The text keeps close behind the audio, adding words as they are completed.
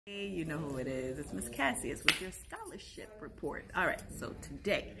Hey, you know who it is. It's Miss Cassius with your scholarship report. All right, so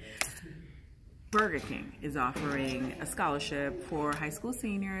today, Burger King is offering a scholarship for high school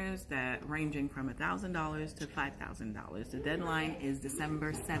seniors that ranging from $1,000 to $5,000. The deadline is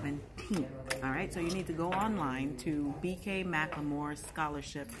December 17th. All right, so you need to go online to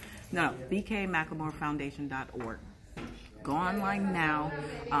bkmclamorefoundation.org. Go online now.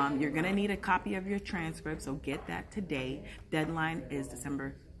 You're gonna need a copy of your transcript, so get that today. Deadline is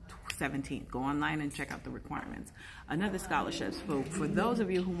December 17th. Go online and check out the requirements. Another scholarship for those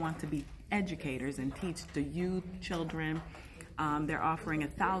of you who want to be educators and teach the youth, children, they're offering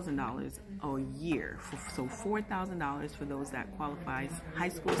 $1,000 a year. So $4,000 for those that qualify. High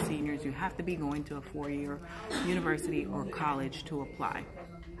school seniors, you have to be going to a four-year university or college to apply.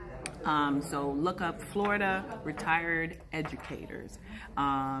 So look up Florida Retired Educators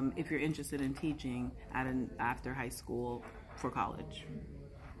if you're interested in teaching after high school for college,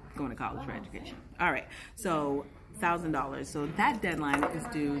 going to college for education. All right, so $1,000. So that deadline is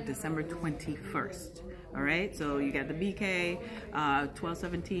due December 21st. All right, so you got the BK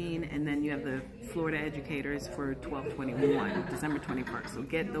 12/17, and then you have the Florida Educators for 12/21, December 21st. So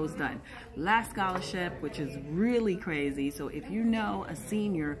get those done. Last scholarship, which is really crazy. So if you know a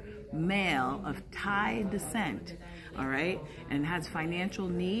senior male of Thai descent, all right, and has financial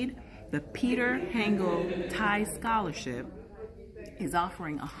need, the Peter Hengel Thai Scholarship is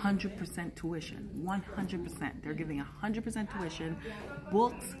offering 100% tuition, 100%. They're giving 100% tuition,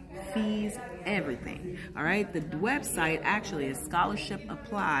 books, fees, everything. All right, the website actually is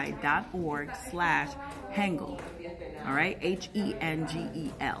scholarshipApply.org/Hengel. All right,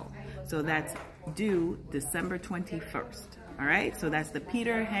 Hengel. So that's due December 21st. All right, so that's the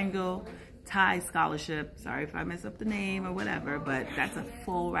Peter Hengel Thai Scholarship. Sorry if I mess up the name or whatever, but that's a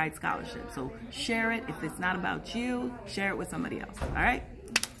full ride scholarship. So share it. If it's not about you, share it with somebody else. All right,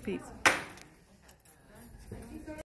 peace.